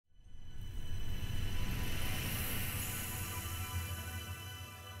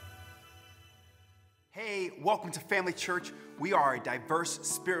Hey, welcome to Family Church. We are a diverse,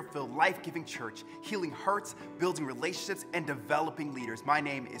 spirit-filled, life-giving church, healing hearts, building relationships, and developing leaders. My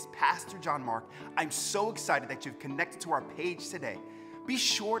name is Pastor John Mark. I'm so excited that you've connected to our page today. Be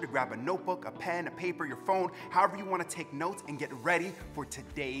sure to grab a notebook, a pen, a paper, your phone, however you want to take notes, and get ready for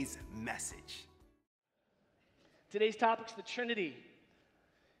today's message. Today's topic is the Trinity.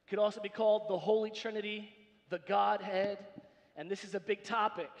 It could also be called the Holy Trinity, the Godhead, and this is a big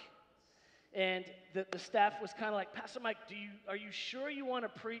topic. And the staff was kind of like, Pastor Mike, are you sure you want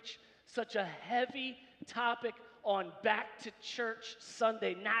to preach such a heavy topic on Back to Church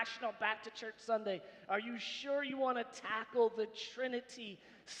Sunday, National Back to Church Sunday? Are you sure you want to tackle the Trinity,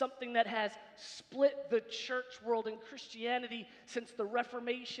 something that has split the church world and Christianity since the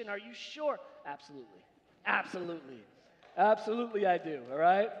Reformation? Are you sure? Absolutely. Absolutely. Absolutely I do, all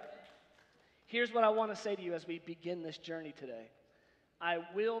right? Here's what I want to say to you as we begin this journey today. I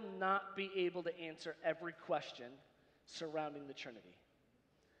will not be able to answer every question surrounding the Trinity,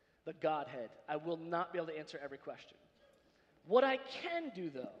 the Godhead. I will not be able to answer every question. What I can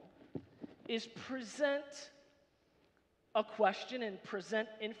do, though, is present a question and present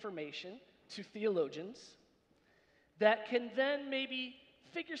information to theologians that can then maybe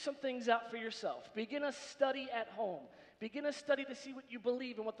figure some things out for yourself. Begin a study at home. Begin a study to see what you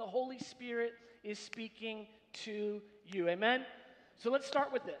believe and what the Holy Spirit is speaking to you. Amen? So let's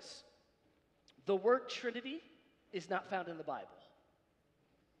start with this. The word Trinity is not found in the Bible.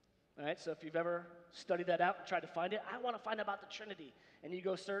 All right, so if you've ever studied that out and tried to find it, I want to find out about the Trinity, and you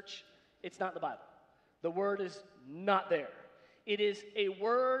go search, it's not in the Bible. The word is not there. It is a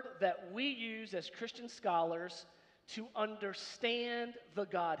word that we use as Christian scholars to understand the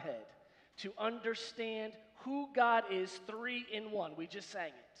Godhead, to understand who God is, three in one. We just sang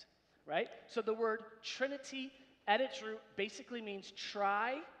it, right? So the word Trinity at its root basically means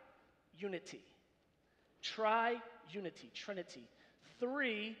tri-unity. Tri-unity, Trinity.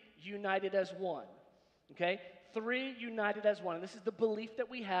 Three united as one, okay? Three united as one. And this is the belief that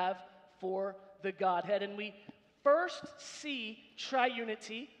we have for the Godhead. And we first see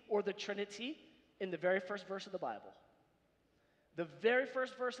tri-unity or the Trinity in the very first verse of the Bible. The very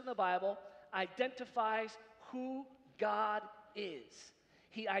first verse in the Bible identifies who God is.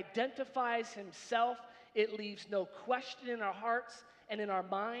 He identifies himself. It leaves no question in our hearts and in our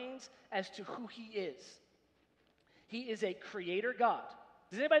minds as to who he is. He is a creator God.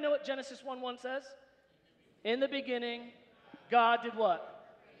 Does anybody know what Genesis 1:1 says? In the beginning, God did what?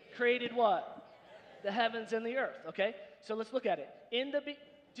 Created what? The heavens and the earth, okay? So let's look at it.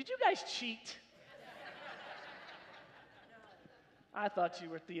 Did you guys cheat? I thought you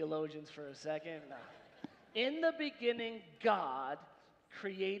were theologians for a second. No. In the beginning, God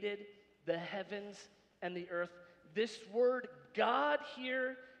created the heavens and the earth. This word God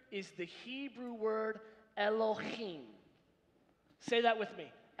here is the Hebrew word Elohim. Say that with me.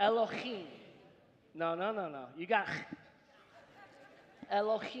 Elohim. No. You got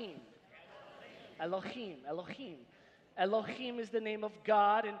Elohim. Elohim. Elohim is the name of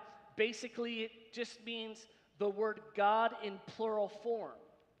God, and basically it just means the word God in plural form.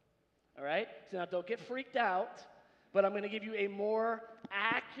 All right? So now don't get freaked out, but I'm going to give you a more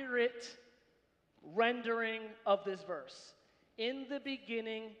accurate rendering of this verse. In the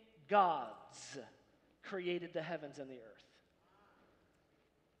beginning, gods created the heavens and the earth.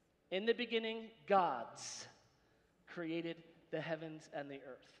 In the beginning, gods created the heavens and the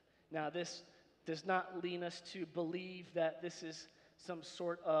earth. Now, this does not lead us to believe that this is some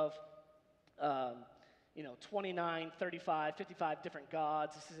sort of 29, 35, 55 different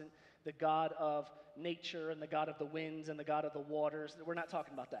gods. This isn't the God of nature and the God of the winds and the God of the waters. We're not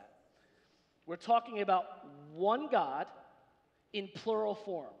talking about that. We're talking about one God in plural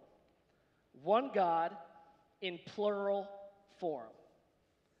form. One God in plural form.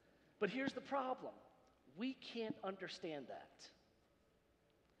 But here's the problem. We can't understand that.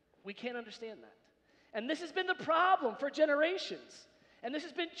 We can't understand that. And this has been the problem for generations. And this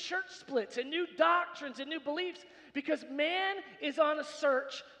has been church splits and new doctrines and new beliefs because man is on a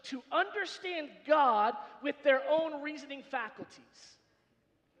search to understand God with their own reasoning faculties.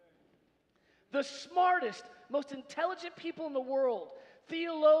 The smartest, most intelligent people in the world,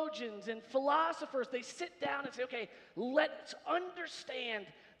 theologians and philosophers, they sit down and say, okay, let's understand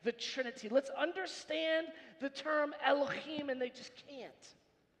the Trinity. Let's understand the term Elohim, and they just can't.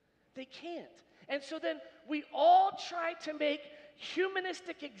 They can't. And so then we all try to make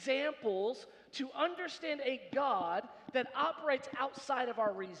humanistic examples to understand a God that operates outside of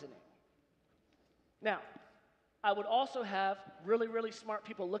our reasoning. Now, I would also have really, really smart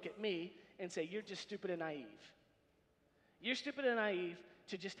people look at me and say, you're just stupid and naive. You're stupid and naive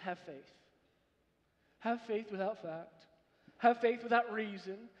to just have faith. Have faith without fact. Have faith without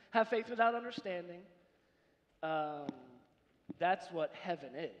reason. Have faith without understanding. That's what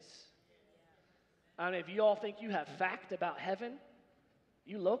heaven is. I mean, if you all think you have fact about heaven,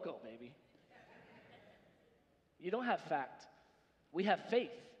 you loco, baby. You don't have fact. We have faith.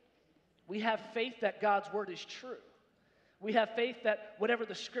 We have faith that God's word is true. We have faith that whatever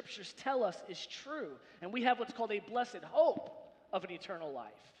the scriptures tell us is true. And we have what's called a blessed hope of an eternal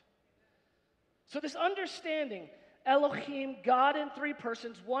life. So this understanding, Elohim, God in three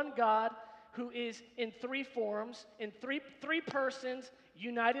persons, one God who is in three forms, in three persons,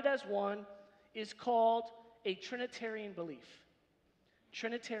 united as one, is called a Trinitarian belief.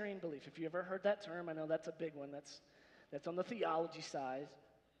 Trinitarian belief. If you ever heard that term, I know that's a big one. That's on the theology side.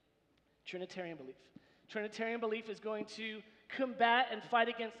 Trinitarian belief. Trinitarian belief is going to combat and fight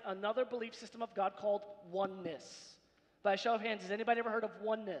against another belief system of God called oneness. By a show of hands, has anybody ever heard of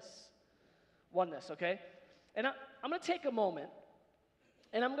oneness? Oneness, okay? And I'm going to take a moment,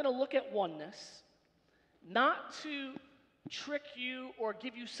 and I'm going to look at oneness, not to trick you or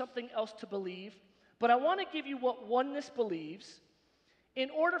give you something else to believe, but I want to give you what oneness believes in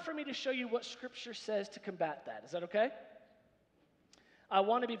order for me to show you what Scripture says to combat that. Is that okay? I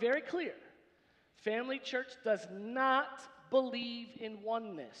want to be very clear. Family Church does not believe in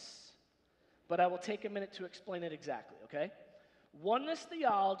oneness, but I will take a minute to explain it exactly, okay? Oneness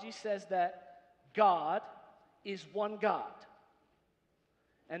theology says that God is one God.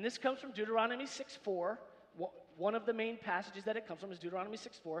 And this comes from Deuteronomy 6:4. One of the main passages that it comes from is Deuteronomy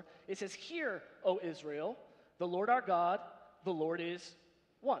 6:4. It says, "Hear, O Israel, the Lord our God, the Lord is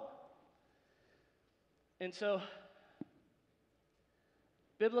one." And so,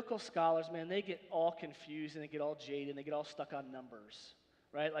 biblical scholars, man, they get all confused and they get all jaded and they get all stuck on numbers,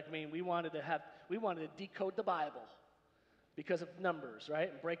 right? Like, I mean, we wanted to decode the Bible because of numbers,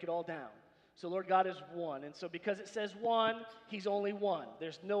 right? And break it all down. So Lord God is one. And so because it says one, he's only one.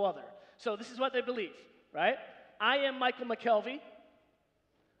 There's no other. So this is what they believe, right? I am Michael McKelvey.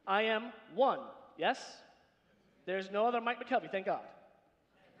 I am one. Yes? There's no other Mike McKelvey, thank God.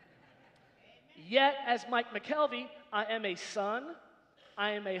 Yet, as Mike McKelvey, I am a son,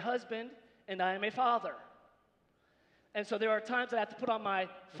 I am a husband, and I am a father. And so there are times that I have to put on my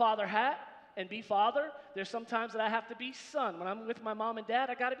father hat and be father. There's some times that I have to be son. When I'm with my mom and dad,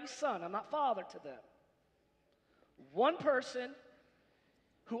 I got to be son. I'm not father to them. One person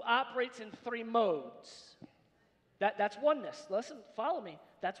who operates in three modes. That's oneness. Listen, follow me.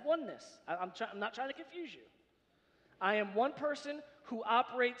 That's oneness. I'm not trying to confuse you. I am one person who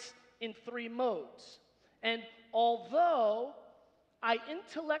operates in three modes. And although I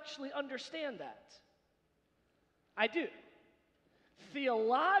intellectually understand that, I do.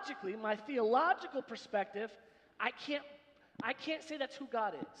 Theologically, my theological perspective, I can't say that's who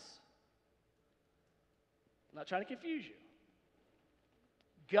God is. I'm not trying to confuse you.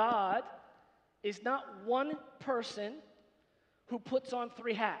 God is not one person who puts on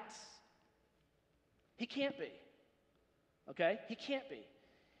three hats. He can't be. Okay? He can't be.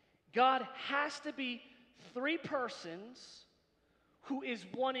 God has to be three persons who is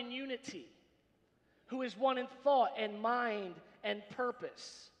one in unity, who is one in thought and mind and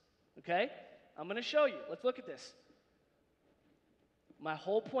purpose. Okay? I'm going to show you. Let's look at this. My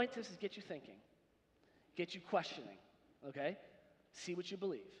whole point is to get you thinking, get you questioning. Okay? See what you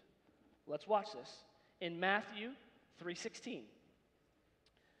believe. Let's watch this. In Matthew 3:16,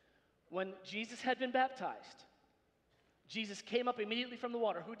 when Jesus had been baptized, Jesus came up immediately from the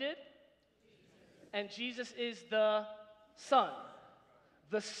water. Who did? Jesus. And Jesus is the Son.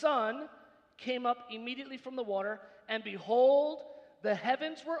 The Son came up immediately from the water, and behold, the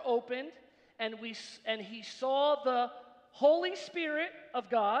heavens were opened, and he saw the Holy Spirit of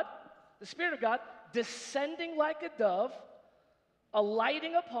God, the Spirit of God, descending like a dove,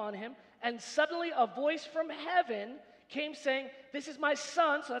 alighting upon him, and suddenly a voice from heaven came saying, "This is my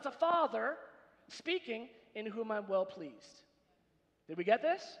Son," so that's a father speaking, "in whom I'm well pleased." Did we get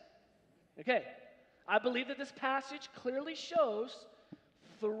this? Okay. I believe that this passage clearly shows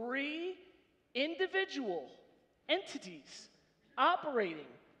three individual entities operating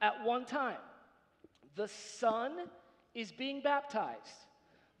at one time. The Son is being baptized.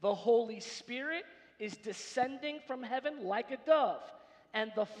 The Holy Spirit is descending from heaven like a dove.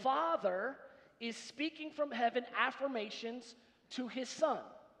 And the Father is speaking from heaven affirmations to his Son.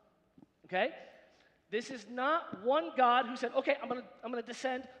 Okay? This is not one God who said, "Okay, I'm gonna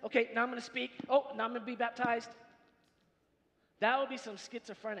descend. Okay, now I'm gonna speak. Oh, now I'm gonna be baptized." That would be some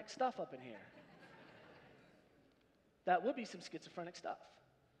schizophrenic stuff up in here. That would be some schizophrenic stuff.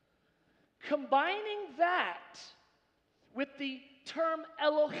 Combining that with the term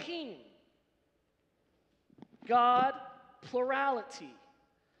Elohim, God plurality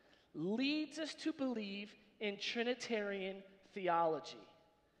leads us to believe in Trinitarian theology.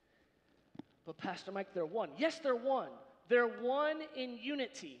 But Pastor Mike, they're one. Yes, they're one. They're one in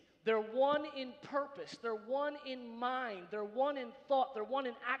unity. They're one in purpose. They're one in mind. They're one in thought. They're one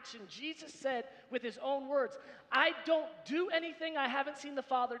in action. Jesus said with his own words, I don't do anything I haven't seen the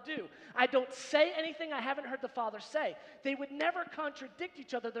Father do. I don't say anything I haven't heard the Father say. They would never contradict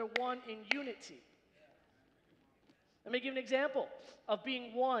each other. They're one in unity. Let me give an example of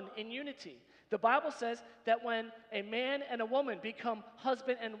being one in unity. The Bible says that when a man and a woman become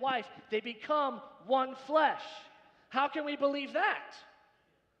husband and wife, they become one flesh. How can we believe that?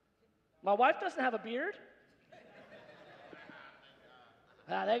 My wife doesn't have a beard.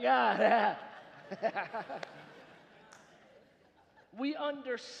 Thank God. We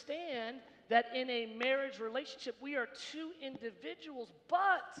understand that in a marriage relationship, we are two individuals,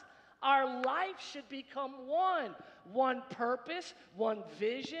 but our life should become one. One purpose, one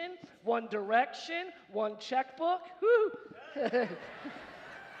vision, one direction, one checkbook. Woo!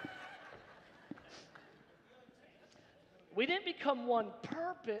 We didn't become one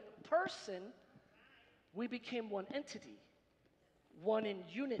person. We became one entity, one in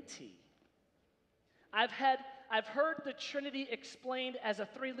unity. I've heard the Trinity explained as a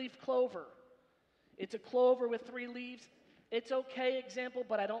three-leaf clover. It's a clover with three leaves. It's okay example,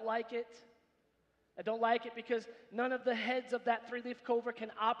 but I don't like it. I don't like it because none of the heads of that three-leaf clover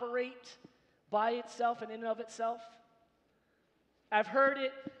can operate by itself and in and of itself. I've heard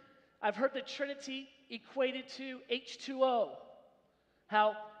the Trinity equated to H2O.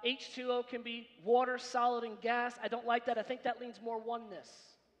 How H2O can be water, solid, and gas. I don't like that. I think that leans more oneness.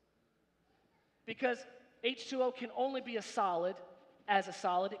 Because H2O can only be a solid as a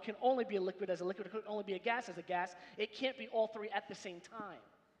solid. It can only be a liquid as a liquid. It can only be a gas as a gas. It can't be all three at the same time.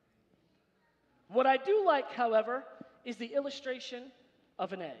 What I do like, however, is the illustration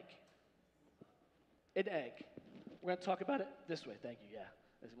of an egg. An egg. We're going to talk about it this way. Thank you. Yeah,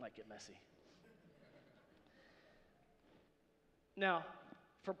 this might get messy. Now,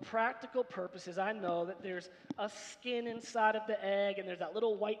 for practical purposes, I know that there's a skin inside of the egg and there's that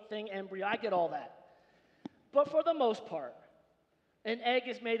little white thing, embryo. I get all that. But for the most part, an egg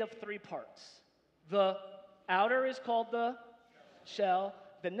is made of three parts. The outer is called the shell.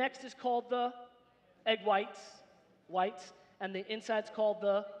 The next is called the egg whites, and the inside's called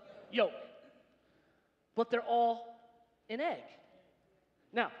the yolk. But they're all an egg.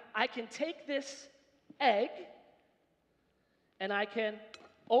 Now, I can take this egg and I can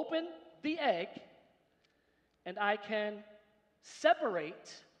open the egg and I can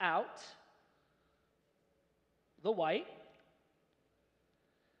separate out the white,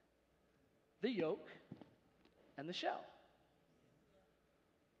 the yolk, and the shell.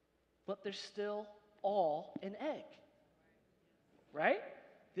 But they're still all an egg, right?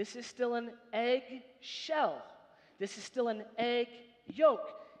 This is still an egg shell. This is still an egg yolk.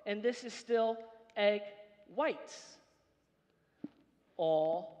 And this is still egg whites.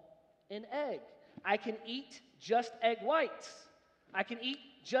 All an egg. I can eat just egg whites. I can eat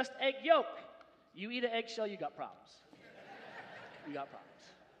just egg yolk. You eat an eggshell, you got problems. You got problems.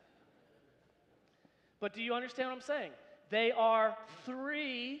 But do you understand what I'm saying? They are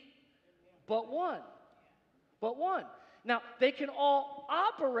three, but one. But one. Now, they can all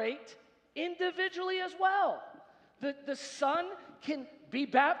operate individually as well. The Son can be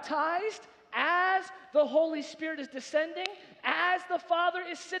baptized as the Holy Spirit is descending, as the Father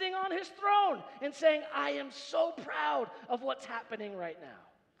is sitting on his throne and saying, I am so proud of what's happening right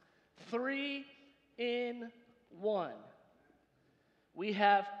now. Three in one. We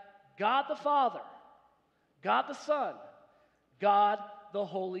have God the Father, God the Son, God the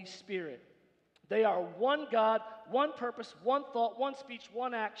Holy Spirit. They are one God, one purpose, one thought, one speech,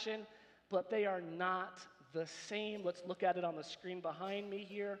 one action, but they are not the same. Let's look at it on the screen behind me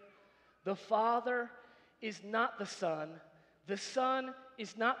here. The Father is not the Son. The Son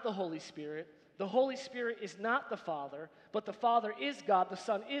is not the Holy Spirit. The Holy Spirit is not the Father, but the Father is God, the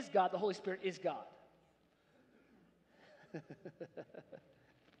Son is God, the Holy Spirit is God.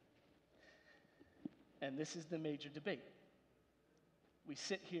 And this is the major debate. We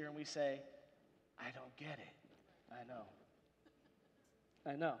sit here and we say, I don't get it.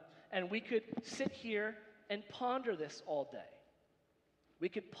 I know. And we could sit here and ponder this all day. We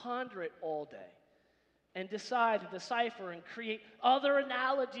could ponder it all day and decide to decipher and create other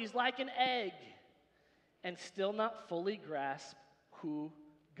analogies like an egg and still not fully grasp who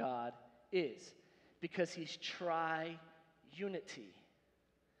God is because he's tri-unity.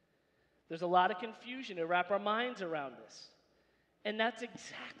 There's a lot of confusion to wrap our minds around this. And that's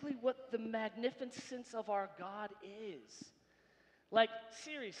exactly what the magnificence of our God is. Like,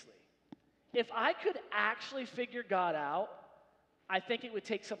 seriously, if I could actually figure God out, I think it would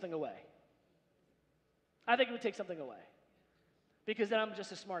take something away. I think it would take something away. Because then I'm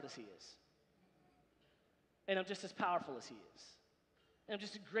just as smart as he is. And I'm just as powerful as he is. And I'm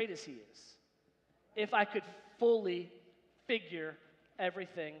just as great as he is. If I could fully figure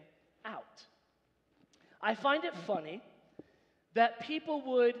everything out. I find it funny that people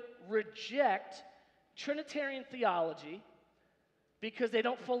would reject Trinitarian theology because they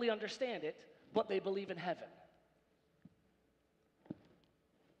don't fully understand it, but they believe in heaven.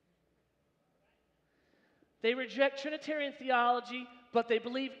 They reject Trinitarian theology, but they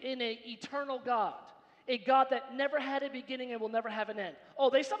believe in an eternal God, a God that never had a beginning and will never have an end.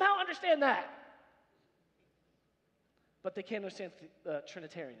 Oh, they somehow understand that. But they can't understand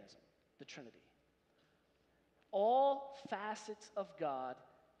Trinitarianism, the Trinity. All facets of God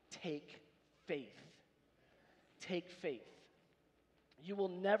take faith. Take faith. You will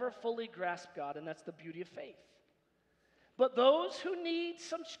never fully grasp God, and that's the beauty of faith. But those who need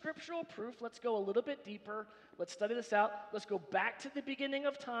some scriptural proof, let's go a little bit deeper. Let's study this out. Let's go back to the beginning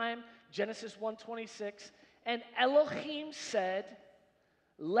of time, Genesis 1:26. And Elohim said,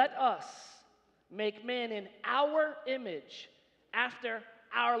 "Let us make man in our image, after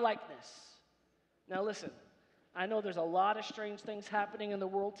our likeness." Now listen, I know there's a lot of strange things happening in the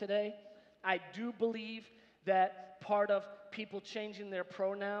world today. I do believe that part of people changing their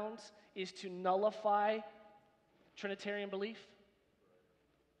pronouns is to nullify Trinitarian belief.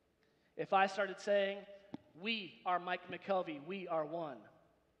 If I started saying, "We are Mike McKelvey, we are one,"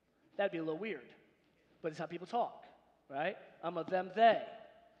 that'd be a little weird. But it's how people talk, right? I'm a them, they.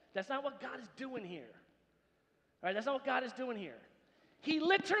 That's not what God is doing here. Right? That's not what God is doing here. He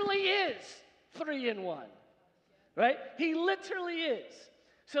literally is 3 in 1. Right? He literally is.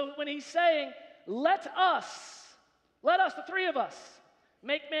 So when he's saying, let us, the 3 of us,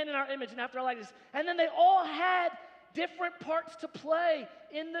 make man in our image and after our likeness. And then they all had different parts to play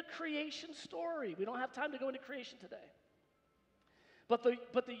in the creation story. We don't have time to go into creation today. But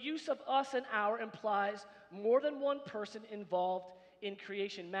the use of us and our implies more than one person involved in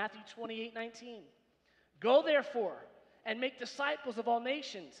creation. Matthew 28:19. Go therefore and make disciples of all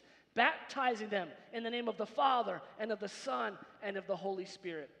nations, baptizing them in the name of the Father and of the Son and of the Holy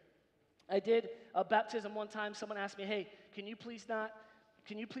Spirit. I did a baptism one time. Someone asked me, "Hey, can you please not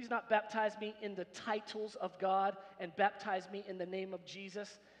baptize me in the titles of God and baptize me in the name of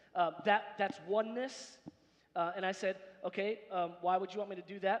Jesus?" That's oneness. And I said, "Okay, why would you want me to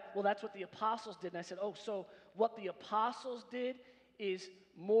do that?" "Well, that's what the apostles did." And I said, "Oh, so what the apostles did is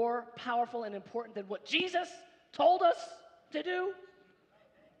more powerful and important than what Jesus told us to do?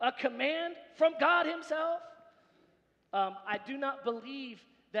 A command from God himself?" I do not believe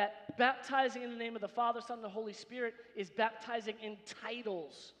that baptizing in the name of the Father, Son, and the Holy Spirit is baptizing in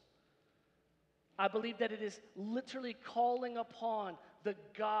titles. I believe that it is literally calling upon the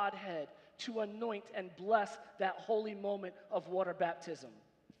Godhead to anoint and bless that holy moment of water baptism.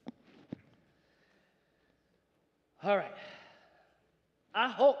 All right. I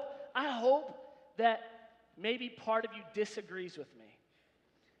hope that maybe part of you disagrees with me.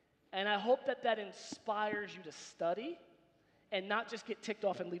 And I hope that that inspires you to study and not just get ticked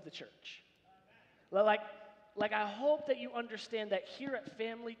off and leave the church. Like I hope that you understand that here at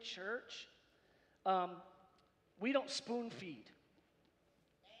Family Church, we don't spoon feed.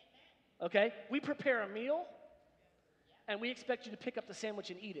 Okay? We prepare a meal, and we expect you to pick up the sandwich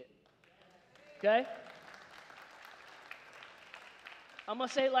and eat it. Okay? I'm going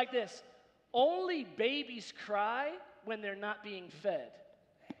to say it like this. Only babies cry when they're not being fed.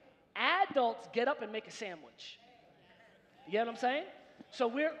 Adults get up and make a sandwich. You get what I'm saying? So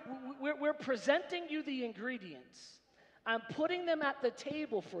we're presenting you the ingredients. I'm putting them at the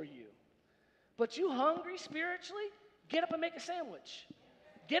table for you. But you hungry spiritually? Get up and make a sandwich.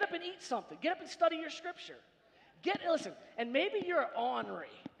 Get up and eat something. Get up and study your scripture. Listen, and maybe you're ornery.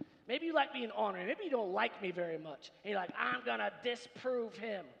 Maybe you like being ornery. Maybe you don't like me very much. And you're like, "I'm going to disprove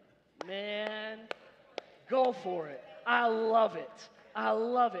him." Man, go for it. I love it. I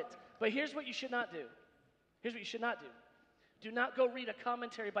love it. But here's what you should not do. Here's what you should not do. Do not go read a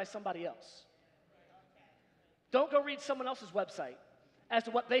commentary by somebody else. Don't go read someone else's website as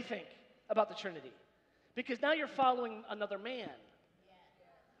to what they think about the Trinity. Because now you're following another man.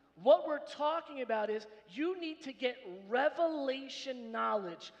 What we're talking about is you need to get revelation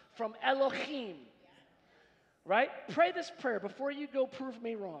knowledge from Elohim. Right? Pray this prayer before you go prove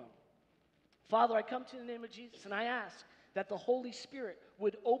me wrong. Father, I come to you in the name of Jesus, and I ask that the Holy Spirit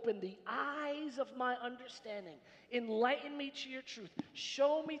would open the eyes of my understanding, enlighten me to your truth,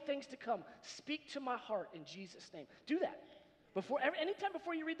 show me things to come, speak to my heart in Jesus' name. Do that. Anytime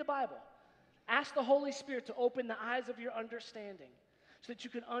before you read the Bible, ask the Holy Spirit to open the eyes of your understanding so that you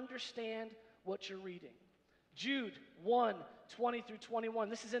can understand what you're reading. Jude 1, 20 through 21.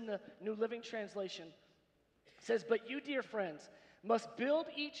 This is in the New Living Translation. It says, "But you, dear friends, must build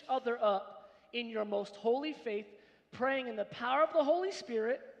each other up in your most holy faith, praying in the power of the Holy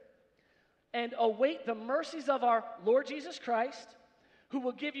Spirit, and await the mercies of our Lord Jesus Christ, who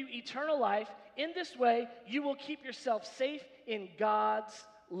will give you eternal life. In this way, you will keep yourself safe in God's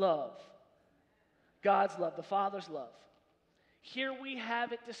love." God's love, the Father's love. Here we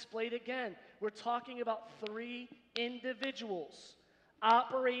have it displayed again. We're talking about three individuals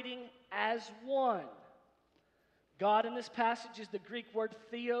operating as one. God in this passage is the Greek word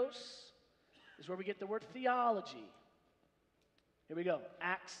theos, is where we get the word theology. Here we go,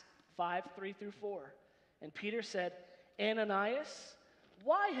 Acts 5, 3 through 4. And Peter said, "Ananias,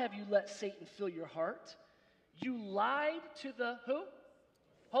 why have you let Satan fill your heart? You lied to the who?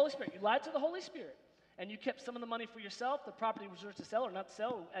 Holy Spirit. You lied to the Holy Spirit. And you kept some of the money for yourself. The property was yours to sell or not to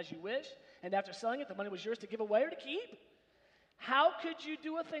sell as you wish. And after selling it, the money was yours to give away or to keep. How could you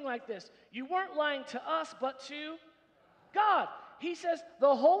do a thing like this? You weren't lying to us, but to God." He says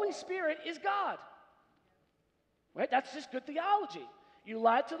the Holy Spirit is God. Right? That's just good theology. You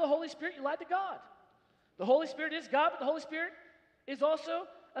lied to the Holy Spirit, you lied to God. The Holy Spirit is God, but the Holy Spirit is also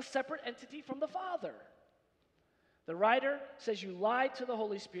a separate entity from the Father. The writer says you lied to the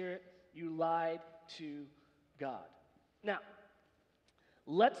Holy Spirit, you lied to God. Now,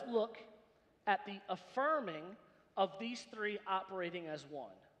 let's look at the affirming of these three operating as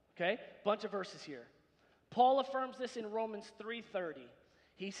one. Okay? Bunch of verses here. Paul affirms this in Romans 3:30.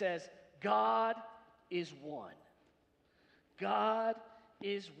 He says, God is one. God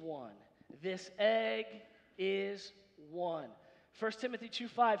is one. This egg is one. 1 Timothy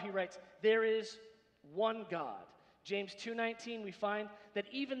 2:5, he writes, there is one God. James 2:19, we find that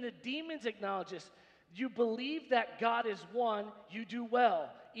even the demons acknowledge this. You believe that God is one, you do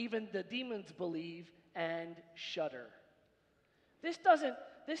well. Even the demons believe and shudder. This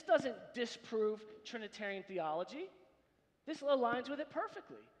doesn't disprove Trinitarian theology. This aligns with it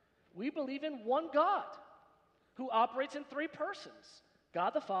perfectly. We believe in one God who operates in three persons: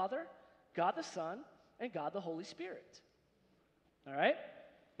 God the Father, God the Son, and God the Holy Spirit. All right?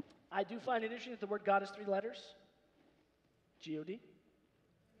 I do find it interesting that the word God is three letters. G-O-D.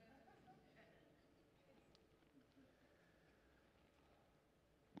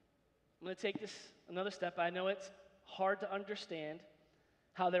 I'm going to take this another step. I know it's hard to understand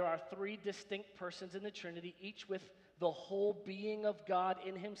how there are three distinct persons in the Trinity, each with the whole being of God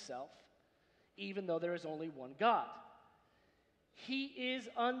in himself, even though there is only one God. He is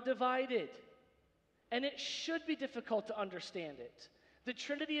undivided, and it should be difficult to understand it. The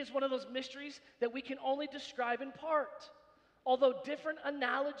Trinity is one of those mysteries that we can only describe in part. Although different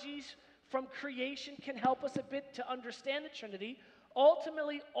analogies from creation can help us a bit to understand the Trinity,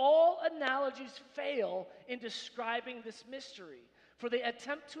 ultimately all analogies fail in describing this mystery, for they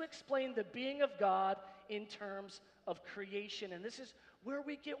attempt to explain the being of God in terms of creation. And this is where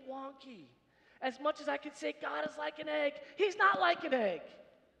we get wonky. As much as I could say God is like an egg, he's not like an egg.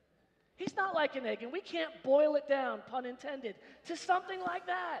 He's not like an egg, and we can't boil it down, pun intended, to something like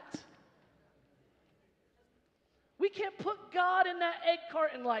that. We can't put God in that egg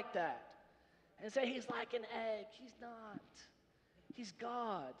carton like that and say he's like an egg. He's not. He's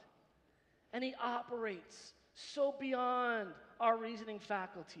God. And he operates so beyond our reasoning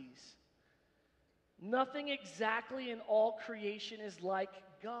faculties. Nothing exactly in all creation is like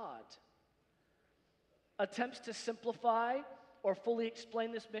God. Attempts to simplify or fully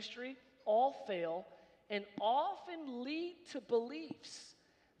explain this mystery all fail and often lead to beliefs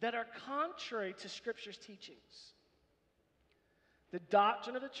that are contrary to Scripture's teachings. The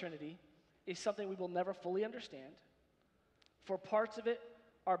doctrine of the Trinity is something we will never fully understand, for parts of it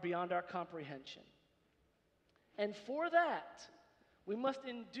are beyond our comprehension. And for that, we must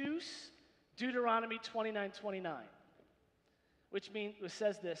induce Deuteronomy 29:29, which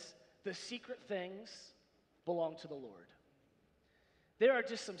says this: the secret things belong to the Lord. There are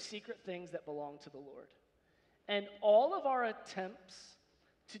just some secret things that belong to the Lord. And all of our attempts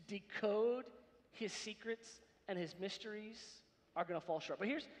to decode his secrets and his mysteries are going to fall short. But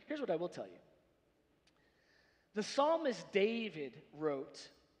here's what I will tell you. The psalmist David wrote,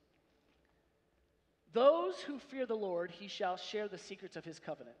 "Those who fear the Lord, he shall share the secrets of his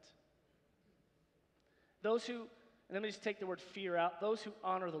covenant." Those who, and let me just take the word fear out, those who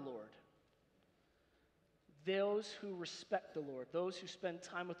honor the Lord. those who respect the Lord, those who spend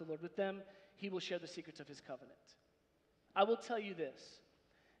time with the Lord, with them, he will share the secrets of his covenant. I will tell you this,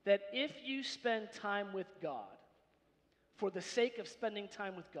 that if you spend time with God for the sake of spending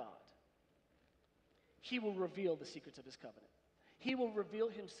time with God, he will reveal the secrets of his covenant. He will reveal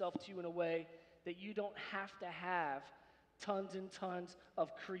himself to you in a way that you don't have to have tons and tons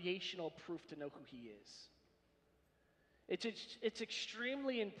of creational proof to know who he is. It's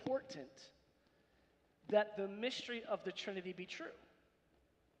extremely important that the mystery of the Trinity be true.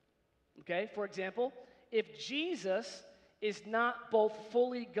 Okay, for example, if Jesus is not both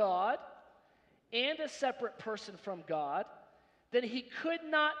fully God and a separate person from God, then he could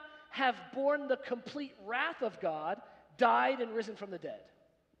not have borne the complete wrath of God, died, and risen from the dead.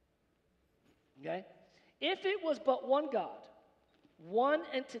 Okay? If it was but one God, one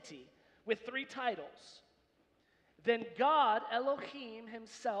entity with three titles, then God, Elohim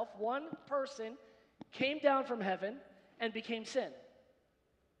himself, one person, came down from heaven and became sin.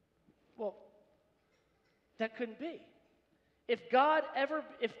 Well, that couldn't be. If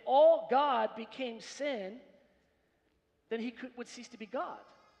all God became sin, then he would cease to be God.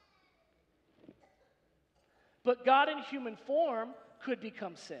 But God in human form could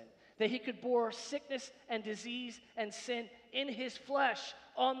become sin. That he could bore sickness and disease and sin in his flesh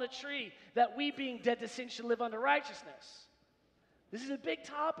on the tree. That we being dead to sin should live unto righteousness. This is a big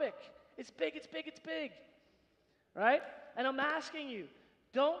topic. It's big, it's big, it's big. Right? And I'm asking you,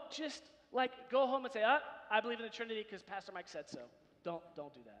 don't just go home and say, I believe in the Trinity because Pastor Mike said so. Don't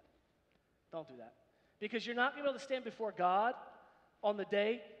do that. Don't do that. Because you're not going to be able to stand before God on the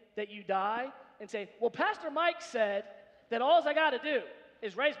day that you die and say, well, Pastor Mike said that all I got to do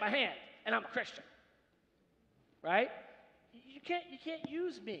is raise my hand and I'm a Christian. Right? You can't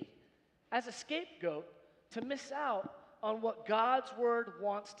use me as a scapegoat to miss out on what God's word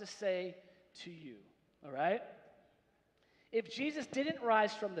wants to say to you. All right? If Jesus didn't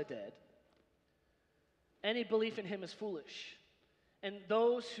rise from the dead, any belief in him is foolish. And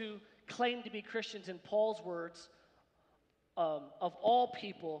those who claim to be Christians, in Paul's words, of all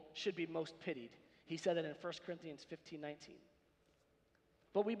people should be most pitied. He said that in 1 Corinthians 15:19.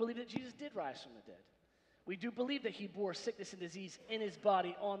 But we believe that Jesus did rise from the dead. We do believe that he bore sickness and disease in his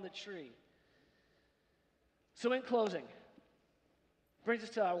body on the tree. So in closing, brings us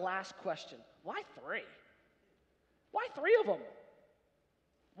to our last question. Why three? Why three of them?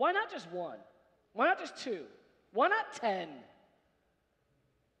 Why not just one? Why not just two? Why not 10?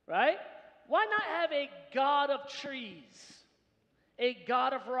 Right? Why not have a God of trees, a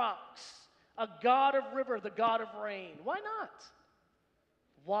God of rocks, a God of river, the God of rain? Why not?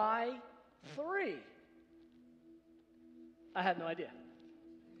 Why three? I have no idea.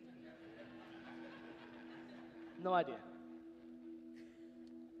 No idea.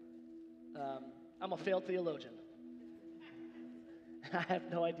 I'm a failed theologian. I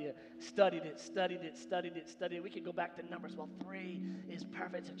have no idea. Studied it. We could go back to numbers. Well, three is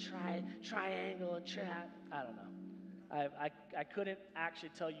perfect. It's a triangle, I don't know. I couldn't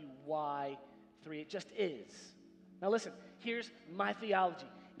actually tell you why three. It just is. Now listen, here's my theology.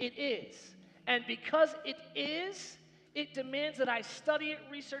 It is. And because it is, it demands that I study it,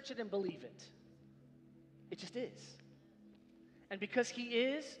 research it, and believe it. It just is. And because he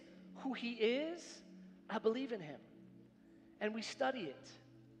is who he is, I believe in him. And we study it.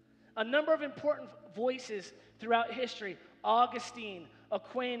 A number of important voices throughout history, Augustine,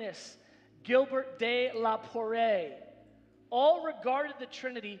 Aquinas, Gilbert de la Porree, all regarded the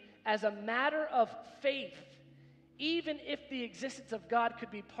Trinity as a matter of faith, even if the existence of God could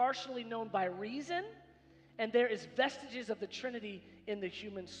be partially known by reason, and there is vestiges of the Trinity in the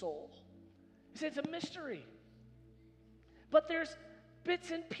human soul. He said it's a mystery. But there's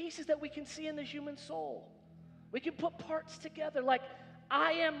bits and pieces that we can see in the human soul. We can put parts together, like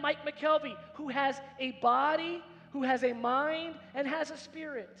I am Mike McKelvey, who has a body, who has a mind, and has a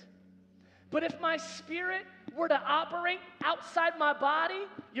spirit. But if my spirit were to operate outside my body,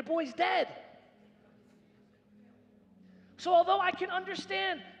 your boy's dead. So although I can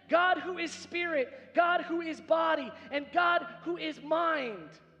understand God who is spirit, God who is body, and God who is mind,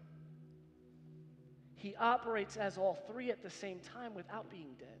 he operates as all three at the same time without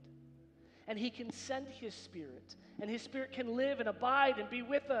being dead. And he can send his spirit, and his spirit can live and abide and be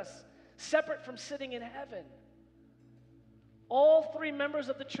with us, separate from sitting in heaven. All three members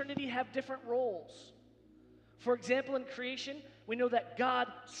of the Trinity have different roles. For example, in creation, we know that God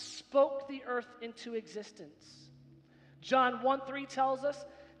spoke the earth into existence. John 1:3 tells us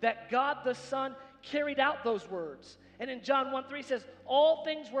that God the Son carried out those words. And in John 1:3 says, all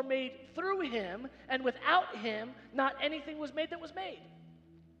things were made through him, and without him, not anything was made that was made.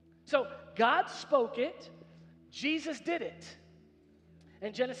 So God spoke it, Jesus did it.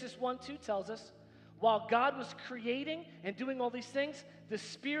 And Genesis 1:2 tells us, while God was creating and doing all these things, the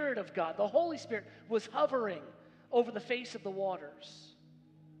Spirit of God, the Holy Spirit, was hovering over the face of the waters.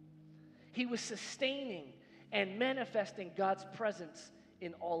 He was sustaining and manifesting God's presence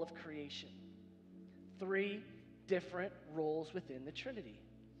in all of creation. 3 different roles within the Trinity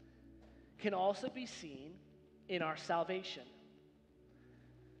can also be seen in our salvation.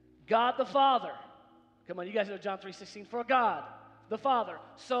 God the Father. Come on, you guys know John 3:16. For God the Father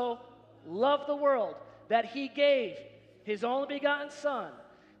so loved the world that he gave his only begotten Son,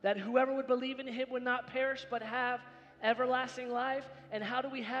 that whoever would believe in him would not perish but have everlasting life. And how do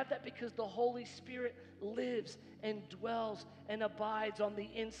we have that? Because the Holy Spirit lives and dwells and abides on the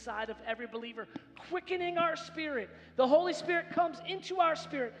inside of every believer, quickening our spirit. The Holy Spirit comes into our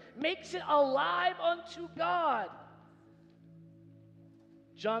spirit, makes it alive unto God.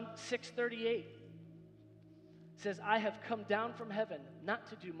 John 6:38 says, I have come down from heaven not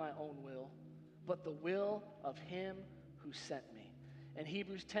to do my own will, but the will of him who sent me. And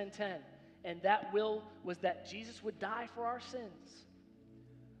Hebrews 10:10, and that will was that Jesus would die for our sins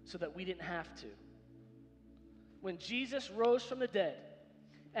so that we didn't have to. When Jesus rose from the dead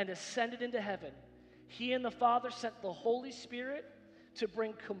and ascended into heaven, he and the Father sent the Holy Spirit to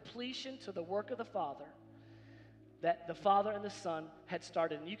bring completion to the work of the Father that the Father and the Son had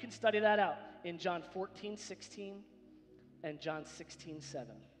started. And you can study that out in John 14:16 and John 16:7.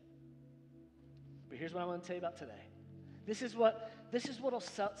 But here's what I want to tell you about today. This is what will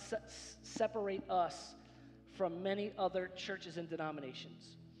separate us from many other churches and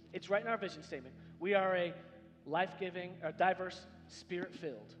denominations. It's right in our vision statement. We are a life-giving, or diverse,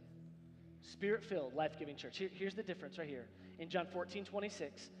 spirit-filled, life-giving church. Here's the difference right here. In John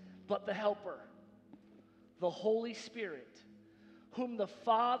 14:26, but the Helper, the Holy Spirit, whom the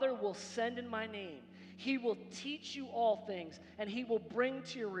Father will send in my name, he will teach you all things, and he will bring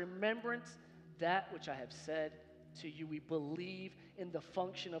to your remembrance that which I have said to you. We believe in the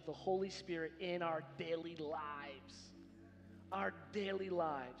function of the Holy Spirit in our daily lives. Our daily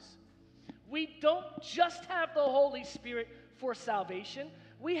lives. We don't just have the Holy Spirit for salvation.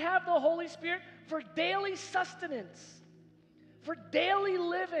 We have the Holy Spirit for daily sustenance, for daily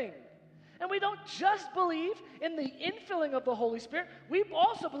living. And we don't just believe in the infilling of the Holy Spirit. We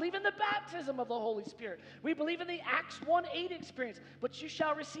also believe in the baptism of the Holy Spirit. We believe in the Acts 1:8 experience. But you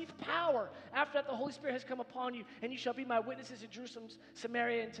shall receive power after that the Holy Spirit has come upon you, and you shall be my witnesses in Jerusalem,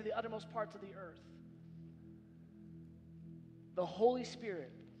 Samaria, and to the uttermost parts of the earth. The Holy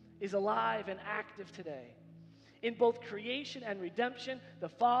Spirit is alive and active today. In both creation and redemption, the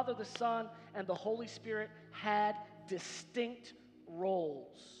Father, the Son, and the Holy Spirit had distinct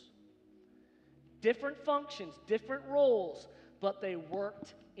roles. Different functions, different roles, but they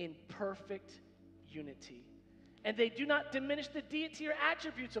worked in perfect unity. And they do not diminish the deity or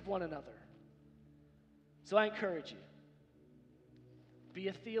attributes of one another. So I encourage you, be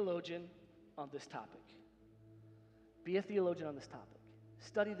a theologian on this topic. Be a theologian on this topic.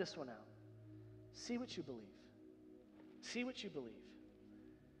 Study this one out. See what you believe. See what you believe.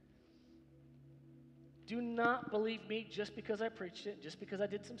 Do not believe me just because I preached it, just because I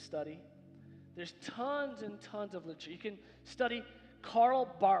did some study. There's tons and tons of literature. You can study Karl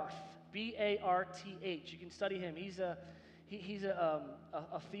Barth, B-A-R-T-H. You can study him. He's a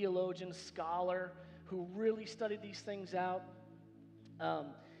theologian, scholar who really studied these things out.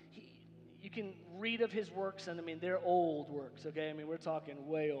 You can read of his works, and I mean, they're old works, okay? I mean, we're talking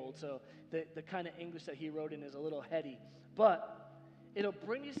way old, so the kind of English that he wrote in is a little heady. But it'll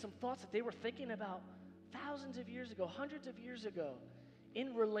bring you some thoughts that they were thinking about thousands of years ago, hundreds of years ago,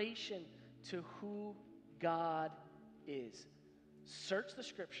 in relation to who God is. Search the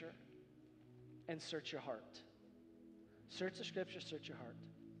Scripture and search your heart. Search the Scripture, search your heart.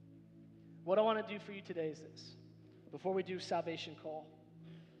 What I want to do for you today is this. Before we do salvation call,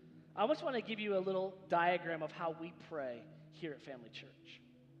 I just want to give you a little diagram of how we pray here at Family Church.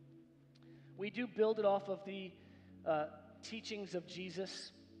 We do build it off of the teachings of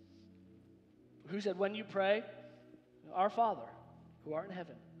Jesus, who said, when you pray, our Father, who art in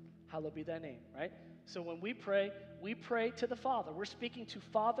heaven, hallowed be thy name, right? So when we pray to the Father. We're speaking to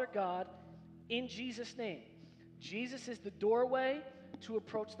Father God in Jesus' name. Jesus is the doorway to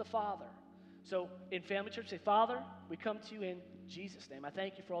approach the Father. So in Family Church, say, Father, we come to you in Jesus' name. I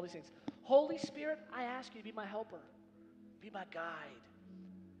thank you for all these things. Holy Spirit, I ask you to be my helper, be my guide.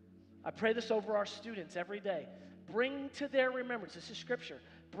 I pray this over our students every day. Bring to their remembrance, this is Scripture,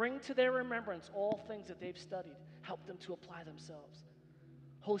 bring to their remembrance all things that they've studied. Help them to apply themselves.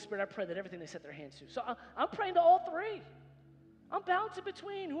 Holy Spirit, I pray that everything they set their hands to. So I'm praying to all three. I'm balancing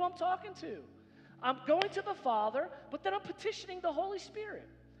between who I'm talking to. I'm going to the Father, but then I'm petitioning the Holy Spirit.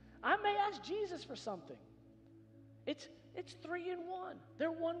 I may ask Jesus for something. It's 3 in 1.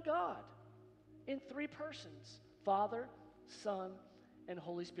 They're one God in 3 persons, Father, Son, and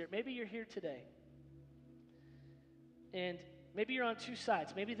Holy Spirit. Maybe you're here today, and maybe you're on 2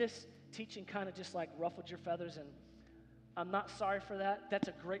 sides. Maybe this teaching kind of just like ruffled your feathers, and I'm not sorry for that. That's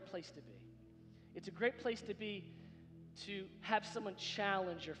a great place to be. It's a great place to be, to have someone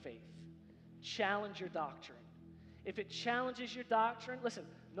challenge your faith, challenge your doctrine. If it challenges your doctrine, listen,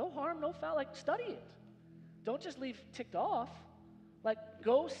 no harm, no foul, like study it. Don't just leave ticked off. Like,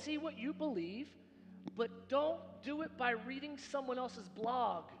 go see what you believe, but don't do it by reading someone else's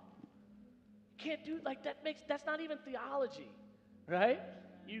blog. Can't do, like, that's not even theology, right?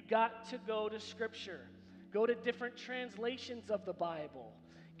 You got to go to Scripture. Go to different translations of the Bible.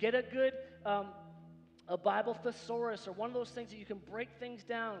 Get a good, a Bible thesaurus, or one of those things that you can break things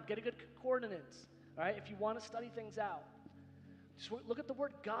down. Get a good concordance, all right, if you want to study things out. Just look at the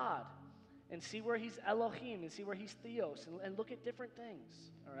word God and see where he's Elohim and see where he's Theos, and look at different things,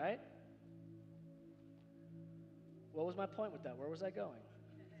 all right? What was my point with that? Where was I going?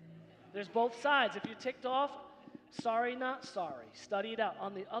 There's both sides. If you're ticked off, sorry, not sorry. Study it out.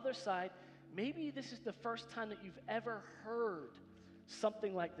 On the other side, maybe this is the first time that you've ever heard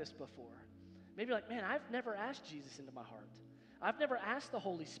something like this before. Maybe you're like, man, I've never asked Jesus into my heart. I've never asked the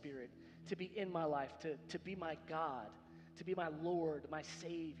Holy Spirit to be in my life, to be my God, to be my Lord, my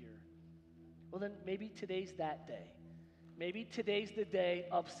Savior. Well, then maybe today's that day. Maybe today's the day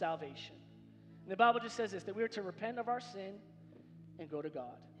of salvation. And the Bible just says this, that we are to repent of our sin and go to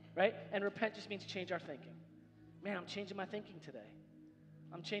God, right? And repent just means change our thinking. Man, I'm changing my thinking today.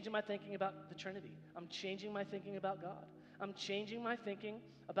 I'm changing my thinking about the Trinity. I'm changing my thinking about God. I'm changing my thinking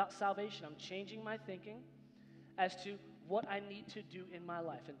about salvation. I'm changing my thinking as to what I need to do in my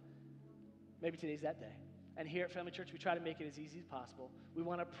life. And maybe today's that day. And here at Family Church, we try to make it as easy as possible. We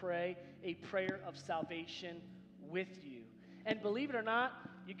want to pray a prayer of salvation with you. And believe it or not,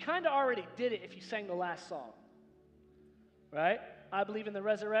 you kind of already did it if you sang the last song, right? I believe in the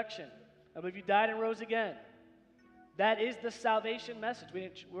resurrection. I believe you died and rose again. That is the salvation message.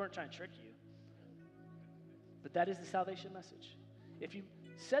 We weren't trying to trick you. But that is the salvation message. If you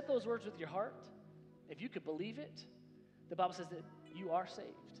said those words with your heart, if you could believe it, the Bible says that you are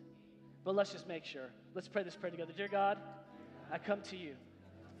saved. But let's just make sure. Let's pray this prayer together. Dear God, I come to you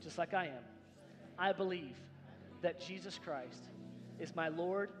just like I am. I believe that Jesus Christ is my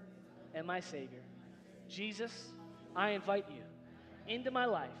Lord and my Savior. Jesus, I invite you into my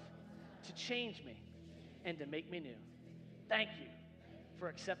life to change me and to make me new. Thank you for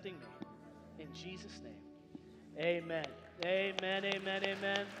accepting me. In Jesus' name, amen. Amen, amen,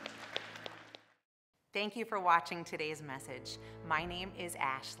 amen. Thank you for watching today's message. My name is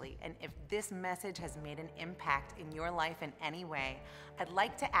Ashley, and if this message has made an impact in your life in any way, I'd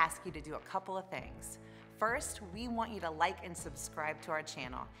like to ask you to do a couple of things. First, we want you to like and subscribe to our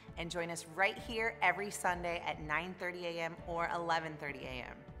channel and join us right here every Sunday at 9:30 a.m. or 11:30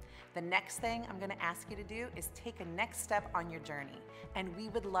 a.m. The next thing I'm going to ask you to do is take a next step on your journey, and we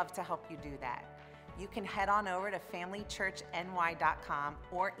would love to help you do that. You can head on over to familychurchny.com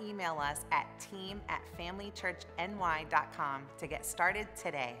or email us at team@familychurchny.com to get started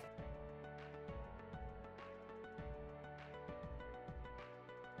today.